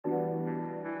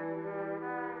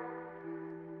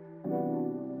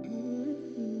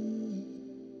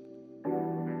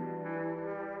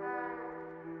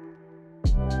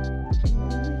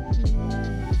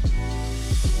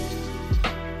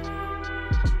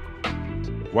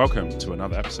Welcome to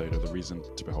another episode of the Reason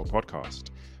to Behold podcast.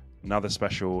 Another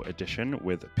special edition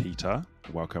with Peter.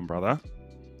 Welcome, brother.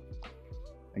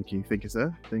 Thank you,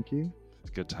 sir. Thank you.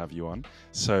 It's good to have you on.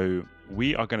 So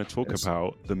we are going to talk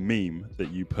about the meme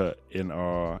that you put in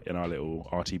our little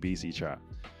RTBC chat.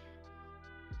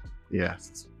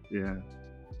 Yes. Yeah.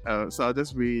 So I'll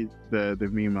just read the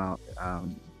meme out.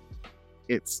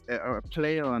 It's a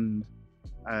play on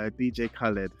DJ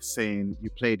Khaled saying you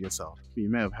played yourself. You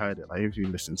may have heard it, like if you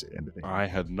listened to anything. I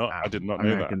did not know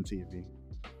American TV.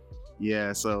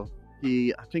 Yeah, so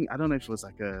I don't know if it was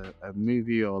like a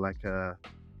movie or like a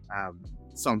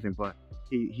something, but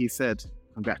he said,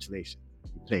 congratulations,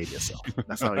 you played yourself.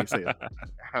 That's how he said it.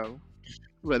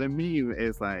 But the meme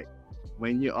is like,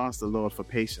 when you ask the Lord for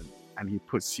patience and he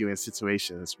puts you in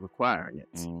situations requiring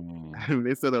it. And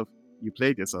instead of you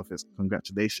played yourself, it's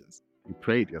congratulations, you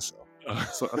prayed yourself.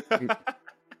 So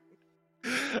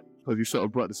because you sort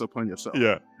of brought this upon yourself.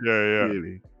 Yeah.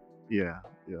 Really. Yeah.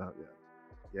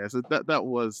 So that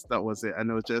was it, and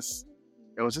it was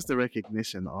just a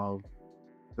recognition of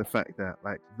the fact that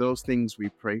like those things we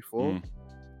pray for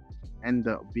end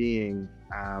up being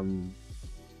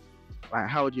like,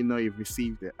 how would you know you've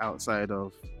received it outside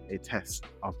of a test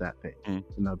of that thing? You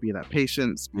know, be that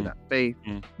patience, be that faith,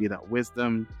 be that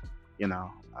wisdom. You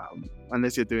know,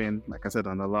 unless you're doing, like I said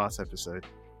on the last episode,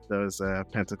 those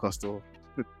Pentecostal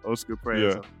old school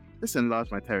prayers. Of, just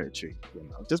enlarge my territory. You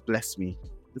know, just bless me.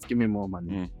 Just give me more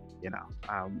money. You know,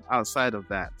 outside of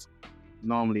that,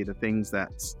 normally the things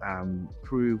that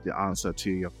prove the answer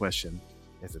to your question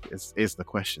is the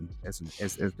question, is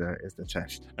the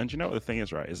test. And you know what the thing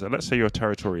is, right? Is that let's say your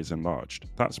territory is enlarged.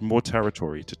 That's more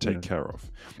territory to take care of.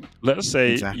 Let's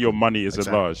say your money is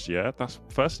enlarged. Yeah, that's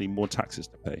firstly more taxes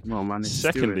to pay. More money.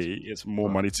 Secondly, it's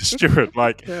more money to steward.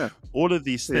 Like all of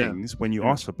these things, when you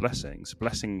ask for blessings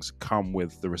come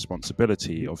with the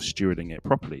responsibility of stewarding it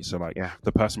properly. So like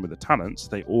the person with the talents,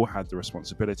 they all had the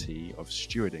responsibility of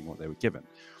stewarding what they were given.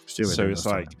 So it's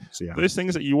like those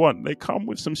things that you want, they come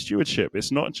with some stewardship.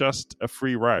 It's not just a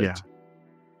free ride.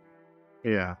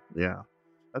 Yeah.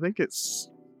 I think is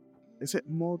it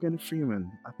Morgan Freeman?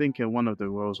 I think in one of the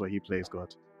roles where he plays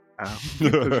God.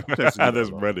 And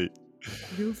there's many.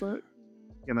 He was like,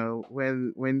 you know,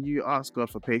 when you ask God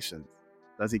for patience,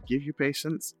 does he give you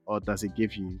patience or does he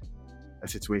give you a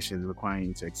situation requiring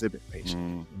you to exhibit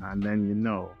patience? And then you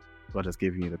know God has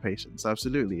given you the patience. So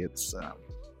absolutely, it's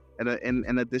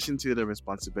in addition to the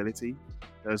responsibility,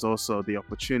 there's also the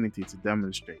opportunity to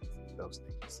demonstrate those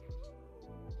things.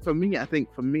 For me,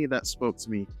 that spoke to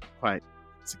me quite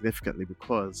significantly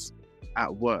because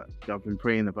at work, I've been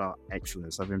praying about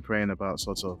excellence. I've been praying about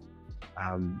sort of,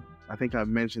 I think I've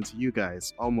mentioned to you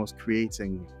guys, almost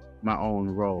creating my own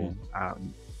role,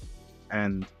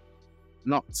 and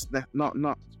not sort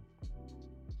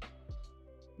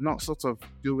of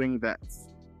doing that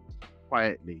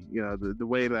quietly. You know, the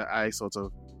way that I sort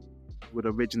of would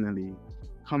originally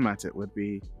come at it would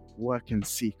be work in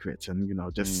secret and, you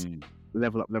know, just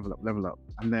level up.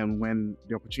 And then when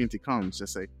the opportunity comes,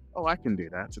 just say, oh, I can do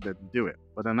that, so then do it.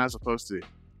 But then as opposed to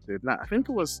that, I think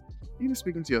it was either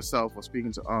speaking to yourself or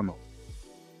speaking to Arnold,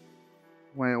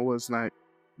 when it was like,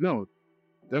 no,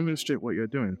 demonstrate what you're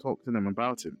doing, talk to them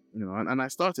about it, you know, and I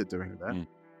started doing that.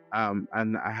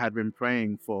 And I had been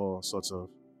praying for sort of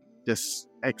just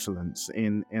excellence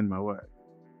in my work.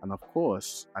 And of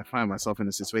course, I find myself in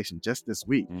a situation just this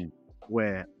week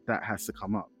where that has to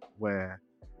come up, where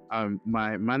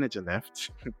my manager left.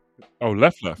 Oh,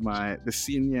 left. The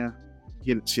senior,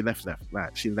 she left.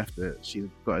 Like she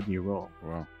got a new role.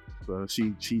 Wow. So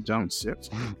she jumped ship.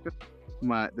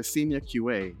 The senior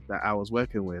QA that I was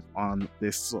working with on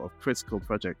this sort of critical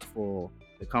project for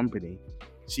the company,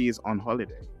 she is on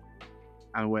holiday.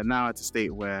 And we're now at a state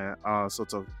where our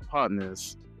sort of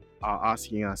partners are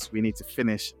asking us, we need to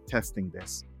finish testing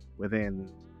this within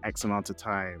X amount of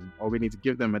time, or we need to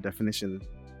give them a definition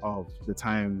of the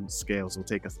time scales will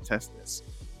take us to test this.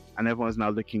 And everyone's now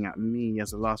looking at me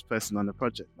as the last person on the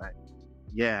project, like,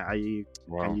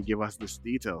 can you give us this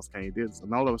details? Can you do this?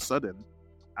 And all of a sudden,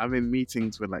 I'm in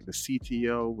meetings with like the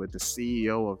CTO, with the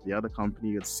CEO of the other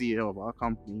company, with the CEO of our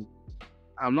company.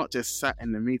 I'm not just sat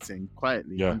in the meeting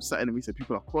quietly. I'm sat in the meeting.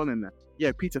 People are calling them.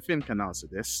 Yeah, Peter Finn can answer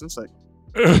this. It's like,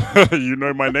 you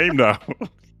know my name now.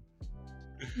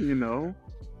 You know,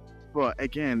 but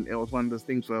again, it was one of those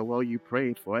things where, well, you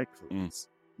prayed for excellence.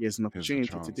 Here's an opportunity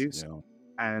to do so.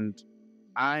 And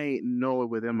I know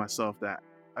within myself that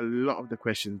a lot of the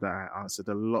questions that I answered,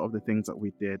 a lot of the things that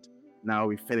we did, now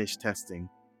we finished testing.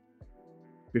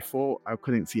 Before, I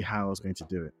couldn't see how I was going to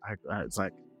do it. It's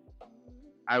like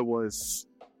I was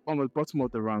on the bottom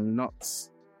of the rung, not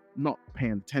not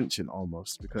paying attention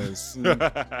almost, because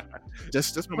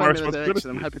just point me in the direction.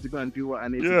 I'm happy to go and do what I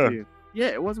need to do. Yeah,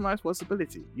 it wasn't my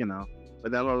responsibility,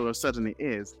 but then all of a sudden it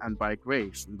is, and by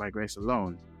grace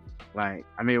alone, like,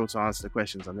 I'm able to answer the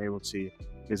questions, I'm able to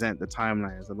present the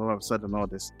timelines, and all of a sudden all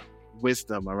this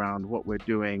wisdom around what we're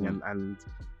doing and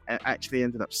actually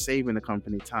ended up saving the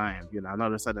company time, and all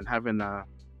of a sudden having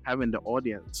the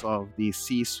audience of these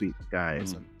C-suite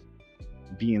guys and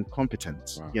being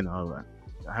competent,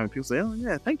 having people say, "Oh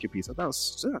yeah, thank you, Peter, that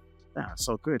was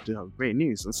so good, great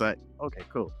news." It's like, okay,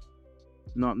 cool.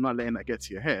 Not letting that get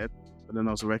to your head, but then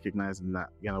also recognizing that,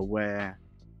 where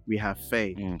we have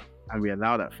faith and we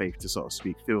allow that faith to sort of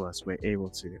speak through us, we're able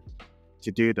to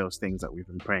do those things that we've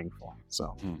been praying for.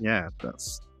 So that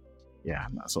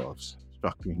sort of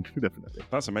struck me definitely.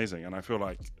 That's amazing. And I feel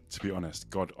like, to be honest,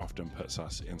 God often puts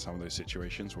us in some of those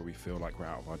situations where we feel like we're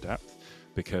out of our depth,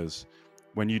 because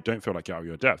when you don't feel like you're out of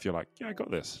your depth, you're like, yeah, I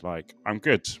got this. Like, I'm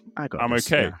good. I'm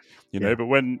okay. You know, but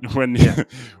when when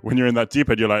you're in that deep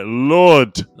end, you're like,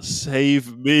 Lord,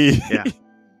 save me. Yeah.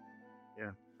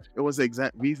 It was the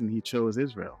exact reason he chose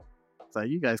Israel. It's like,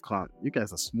 you guys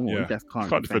are small. You guys can't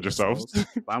defend yourselves.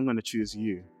 But I'm going to choose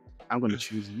you.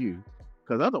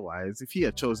 Because otherwise, if he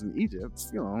had chosen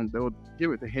Egypt, they would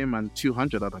give it to him and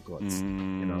 200 other gods.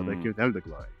 They give them the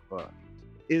glory. But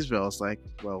Israel's like,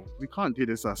 well, we can't do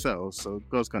this ourselves, so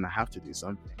God's going to have to do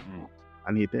something.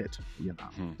 And he did,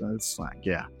 It's like,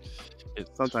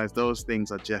 sometimes those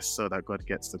things are just so that God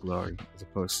gets the glory, as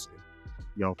opposed to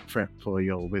your prep or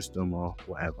your wisdom or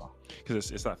whatever.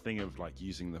 Because it's that thing of like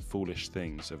using the foolish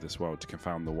things of this world to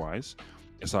confound the wise.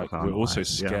 It's like we're also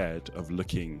scared of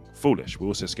looking foolish. We're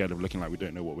also scared of looking like we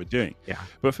don't know what we're doing. Yeah.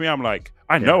 But for me, I'm like,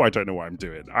 I know I don't know what I'm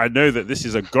doing. I know that this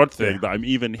is a God thing, that I'm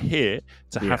even here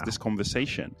to have this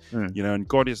conversation. And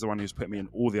God is the one who's put me in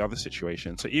all the other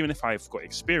situations. So even if I've got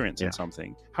experience in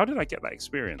something, how did I get that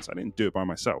experience? I didn't do it by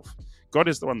myself. God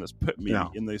is the one that's put me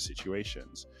in those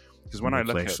situations. Because when I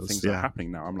look at things that are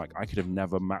happening now, I'm like, I could have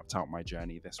never mapped out my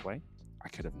journey this way. I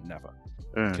could have never.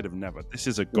 This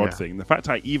is a God thing. The fact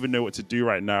I even know what to do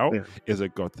right now is a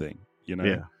God thing,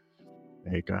 Yeah.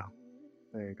 There you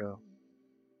go.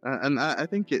 And I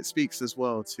think it speaks as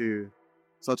well to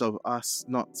sort of us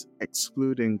not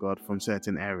excluding God from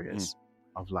certain areas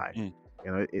of life.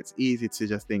 It's easy to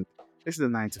just think, this is a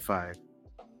 9 to 5.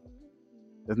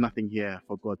 There's nothing here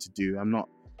for God to do.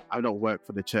 I don't work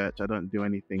for the church. I don't do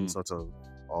anything sort of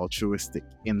altruistic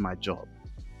in my job.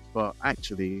 But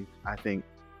actually, I think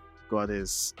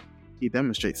he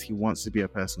demonstrates he wants to be a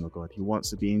personal God. He wants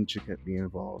to be intricately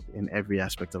involved in every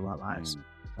aspect of our lives.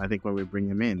 I think when we bring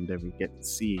him in, then we get to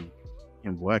see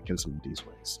him work in some of these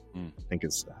ways. I think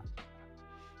it's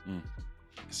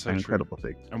so an incredible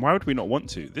thing. And why would we not want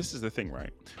to? This is the thing,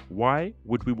 right? Why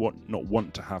would we not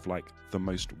want to have like the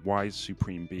most wise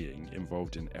supreme being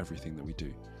involved in everything that we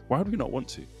do? Why would we not want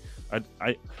to? I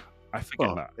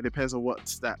forget that. It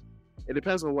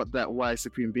depends on what that wise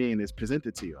supreme being is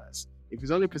presented to you as. If he's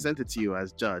only presented to you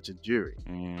as judge and jury,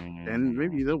 then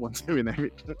maybe you don't want to in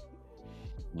everything.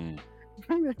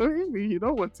 Maybe you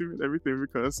don't want to in everything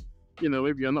because,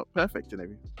 maybe you're not perfect in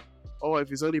everything. Or if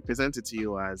he's only presented to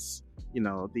you as,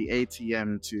 the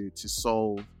ATM to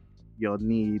solve your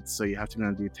needs, so you have to go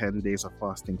and do 10 days of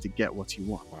fasting to get what you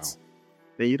want,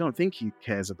 then you don't think he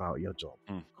cares about your job,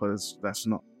 because that's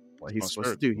not what he's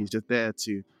supposed to do. He's just there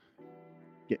to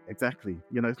get, exactly,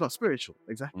 it's not spiritual,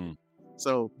 exactly.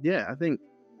 So I think,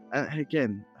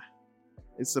 again,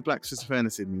 it's the black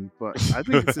furnace in me, but I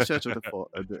think it's the church's fault.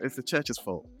 It's the church's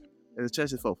fault. It's the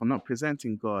church's fault for not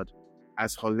presenting God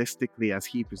as holistically as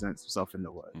he presents himself in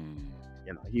the word.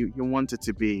 He wanted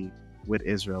to be with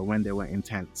Israel when they were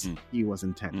intense. He was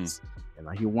intense.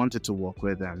 He wanted to walk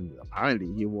with them.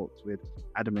 Apparently he walked with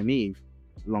Adam and Eve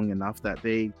long enough that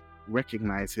they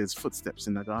recognized his footsteps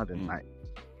in the garden. Like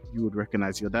you would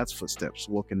recognize your dad's footsteps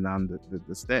walking down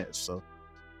the stairs. So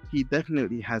he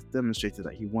definitely has demonstrated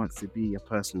that he wants to be a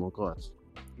personal God.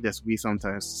 Yes, we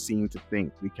sometimes seem to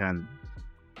think we can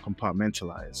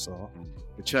compartmentalize. So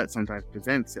the church sometimes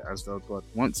presents it as though God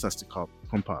wants us to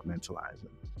compartmentalize and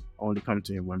only come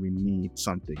to him when we need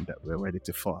something that we're ready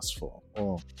to fast for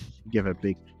or give a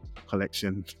big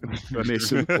collection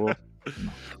donation for.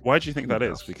 Why do you think that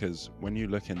is? Because when you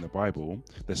look in the Bible,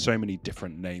 there's so many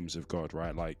different names of God,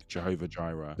 right? Like Jehovah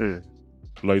Jireh,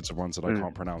 loads of ones that I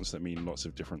can't pronounce that mean lots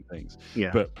of different things.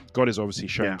 But God is obviously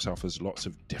showing himself as lots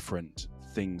of different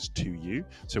things to you.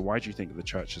 So why do you think the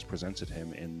church has presented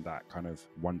him in that kind of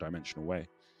one-dimensional way?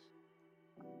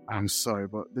 I'm sorry,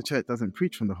 but the church doesn't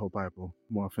preach from the whole Bible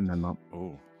more often than not.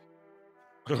 Oh.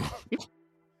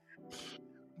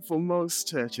 For most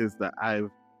churches that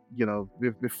I've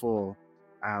before,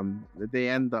 they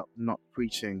end up not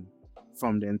preaching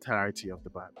from the entirety of the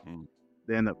Bible.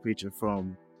 They end up preaching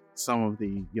from some of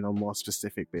the more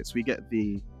specific bits. We get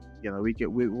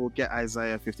we'll get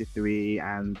Isaiah 53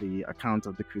 and the account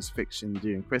of the crucifixion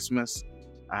during Christmas.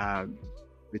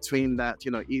 Between that,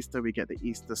 Easter, we get the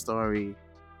Easter story.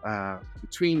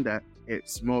 Between that,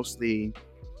 it's mostly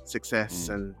success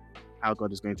and how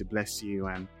God is going to bless you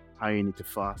and how you need to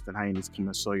fast and how you need to come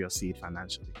and sow your seed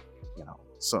financially.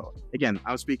 So again,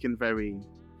 I'm speaking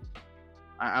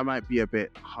I might be a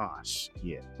bit harsh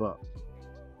here, but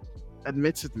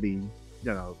admittedly,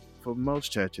 for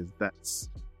most churches, that's,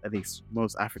 at least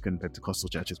most African Pentecostal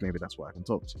churches, maybe that's what I can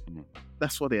talk to.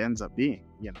 That's what it ends up being,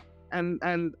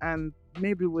 and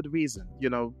maybe with reason.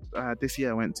 This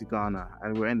year I went to Ghana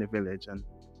and we're in the village, and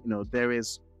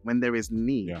when there is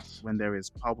need, when there is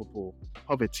palpable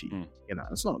poverty,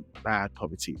 it's not bad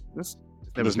poverty.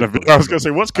 I was going to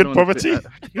say, what's good poverty?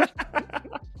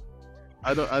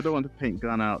 I don't want to paint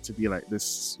Ghana out to be like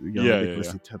this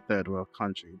ridiculously third world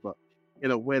country, but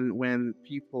when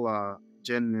people are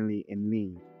genuinely in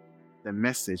need, the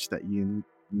message that you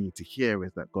need to hear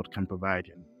is that God can provide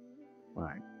you,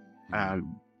 right?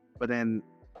 But then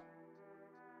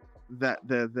that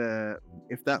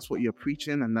if that's what you're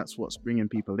preaching and that's what's bringing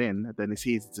people in, then it's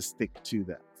easy to stick to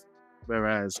that.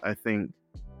 Whereas I think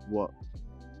what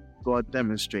God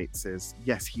demonstrates is,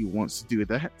 yes, he wants to do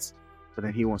that, but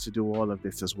then he wants to do all of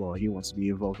this as well. He wants to be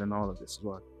involved in all of this as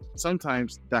well.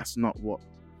 Sometimes that's not what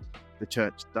the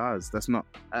church does. That's not,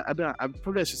 I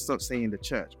probably should stop saying the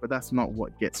church, but that's not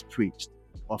what gets preached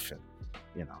often.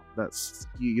 That's,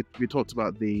 you talked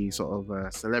about the sort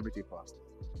of celebrity pastors.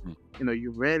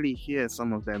 You rarely hear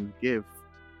some of them give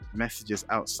messages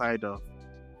outside of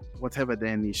whatever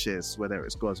their niche is, whether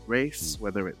it's God's grace,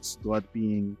 whether it's God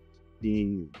being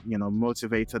the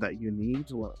motivator that you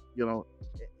need. Or,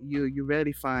 you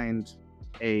rarely find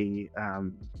a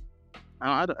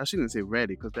I shouldn't say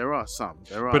rarely, because there are some.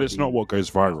 But it's not what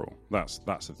goes viral. That's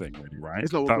the thing, really, right?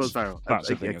 It's not what goes viral. That's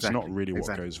the thing. Exactly. It's not really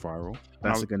what goes viral.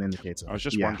 That's a good indicator. I was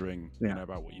just wondering,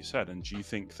 about what you said, and do you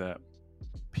think that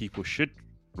people should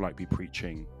be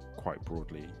preaching quite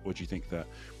broadly, or do you think that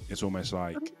it's almost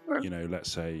like,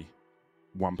 let's say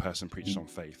one person preaches on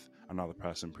faith, another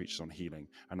person preaches on healing,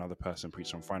 another person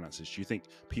preaches on finances? Do you think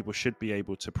people should be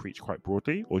able to preach quite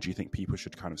broadly, or do you think people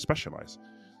should kind of specialize?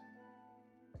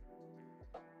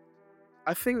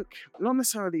 I think not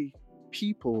necessarily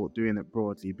people doing it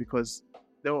broadly, because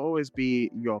there will always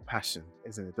be your passion,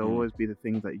 isn't it? There will always be the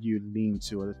things that you lean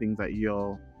to, or the things that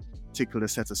your particular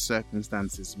set of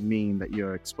circumstances mean that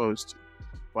you're exposed to.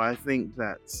 But I think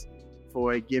that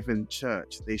for a given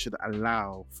church, they should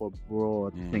allow for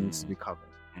broad things to be covered.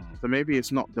 So maybe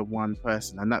it's not the one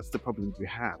person, and that's the problem we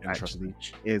have actually,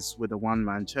 is with the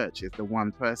one-man church, is the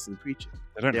one person preaching.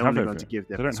 They're only going to give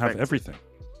their perspective. They don't have everything.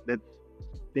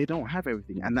 They don't have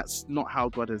everything, and that's not how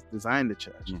God has designed the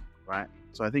church, right?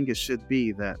 So I think it should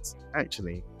be that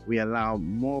actually we allow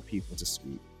more people to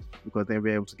speak, because they'll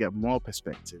be able to get more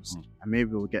perspectives, and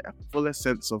maybe we'll get a fuller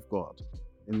sense of God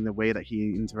in the way that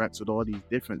he interacts with all these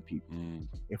different people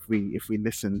if we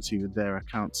listen to their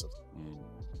accounts of them.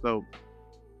 So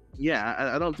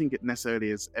I don't think it necessarily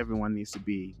is everyone needs to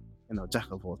be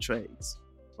jack of all trades,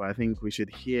 but I think we should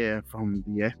hear from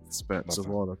the experts of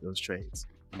all of those trades.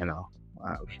 And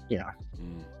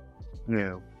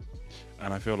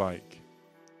I feel like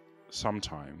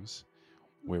sometimes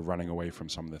we're running away from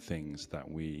some of the things that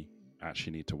we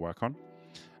actually need to work on,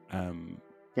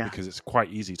 because it's quite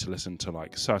easy to listen to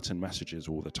certain messages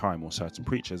all the time, or certain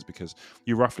preachers, because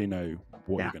you roughly know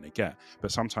what you're going to get.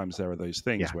 But sometimes there are those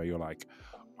things where you're like,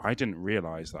 I didn't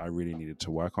realize that I really needed to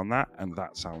work on that, and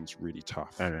that sounds really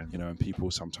tough. And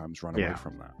people sometimes run away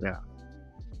from that.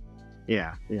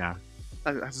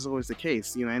 That's always the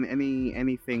case.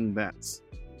 Anything that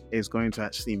is going to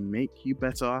actually make you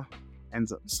better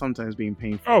ends up sometimes being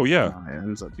painful. Oh yeah, it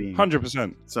ends up being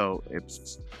 100%. So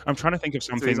I'm trying to think of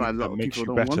something that makes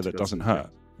you better that doesn't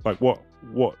hurt. Like what?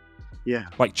 Yeah.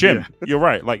 Like gym. You're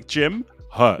right. Like gym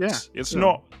hurts. It's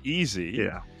not easy.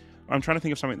 Yeah. I'm trying to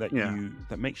think of something that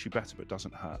that makes you better but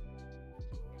doesn't hurt.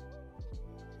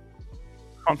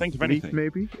 Can't think of anything.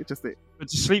 Maybe it just.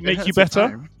 Does sleep make you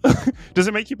better? Does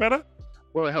it make you better?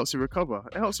 Well, it helps you recover.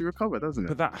 It helps you recover, doesn't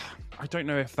it? But I don't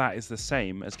know if that is the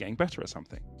same as getting better at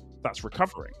something. That's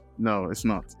recovering. No, it's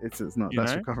not. It's not.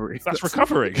 That's recovery. That's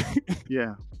recovering.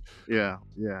 Yeah.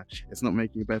 It's not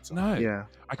making you better. No. Yeah.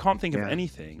 I can't think of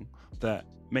anything that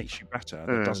makes you better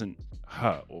that doesn't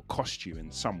hurt or cost you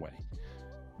in some way.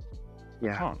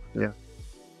 Yeah. I can't. Yeah.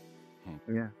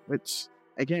 Yeah. Which,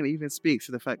 again, even speaks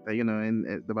to the fact that,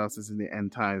 in the Bible says in the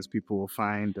end times, people will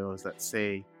find those that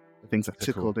say the things that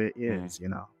tickle their ears,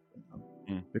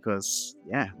 because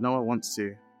no one wants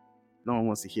to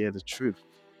hear the truth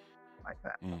like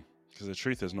that. Because the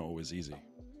truth is not always easy.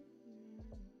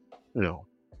 No.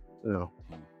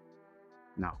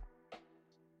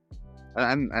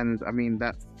 And I mean,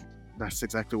 that's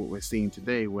exactly what we're seeing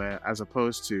today, where as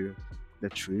opposed to the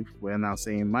truth, we're now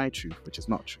saying my truth, which is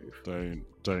not truth. Don't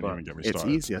even get me started. It's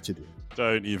easier to do.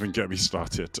 Don't even get me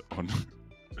started on.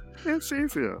 It's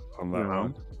easier on that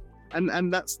one.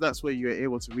 And that's where you're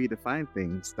able to redefine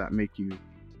things that make you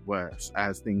worse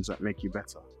as things that make you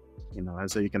better.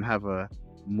 And so you can have a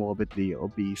morbidly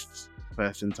obese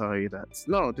person tell you that,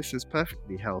 no, this is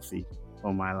perfectly healthy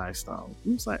for my lifestyle.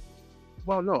 It's like,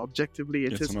 well, no, objectively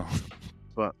it isn't.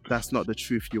 But that's not the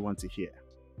truth you want to hear.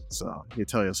 So you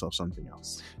tell yourself something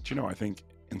else. Do you know, I think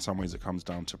in some ways it comes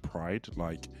down to pride.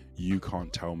 Like, you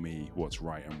can't tell me what's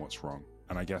right and what's wrong.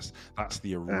 And I guess that's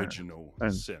the original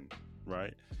sin,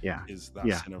 right? Yeah. Is that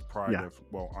sin of pride of,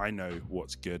 well, I know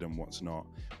what's good and what's not.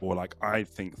 Or like, I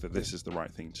think that this is the right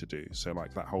thing to do. So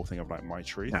like that whole thing of like my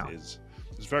truth is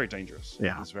very dangerous.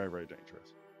 Yeah. It's very, very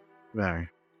dangerous. Very,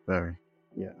 very.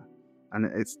 Yeah. And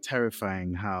it's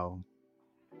terrifying how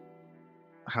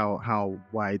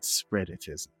widespread it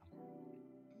is.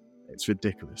 It's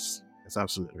ridiculous. It's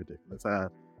absolutely ridiculous.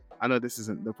 I know this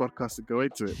isn't the podcast to go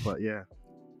into it, but yeah.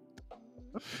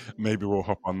 Maybe we'll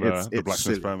hop on the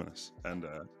Blacksmith Feminist and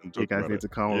talk you guys about need it. to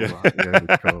come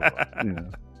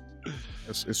over.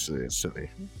 It's silly.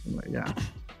 Yeah.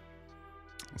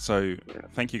 So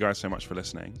thank you guys so much for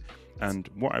listening. And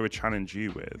what I would challenge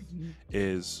you with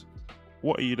is,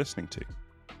 what are you listening to?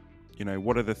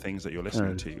 What are the things that you're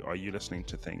listening to? Are you listening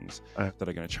to things that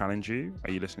are going to challenge you?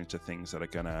 Are you listening to things that are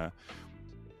going to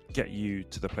get you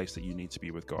to the place that you need to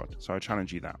be with God? So I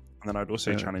challenge you that. And then I'd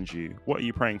also challenge you, what are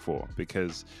you praying for?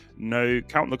 Because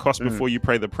count the cost before you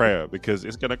pray the prayer, because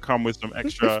it's going to come with some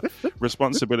extra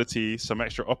responsibility, some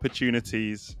extra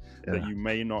opportunities that you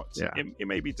may not, it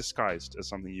may be disguised as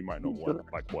something you might not want,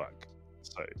 like work.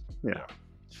 So, yeah.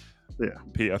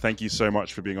 Peter, thank you so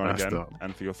much for being on again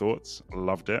and for your thoughts.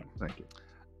 Loved it. Thank you.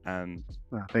 And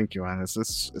thank you, man.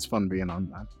 It's fun being on,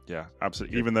 man. Yeah,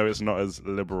 absolutely. Even though it's not as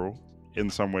liberal in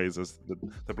some ways as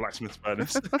the Blacksmith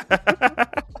Furnace.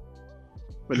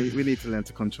 We need to learn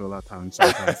to control our tongue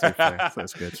sometimes. So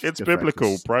it's good. It's good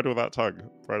biblical. Bridle that tongue.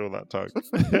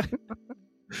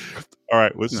 All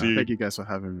right, we'll see you. Thank you guys for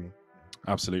having me.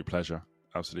 Absolute pleasure.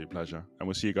 And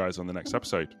we'll see you guys on the next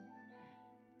episode.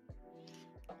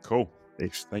 Cool.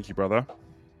 Thanks. Thank you, brother.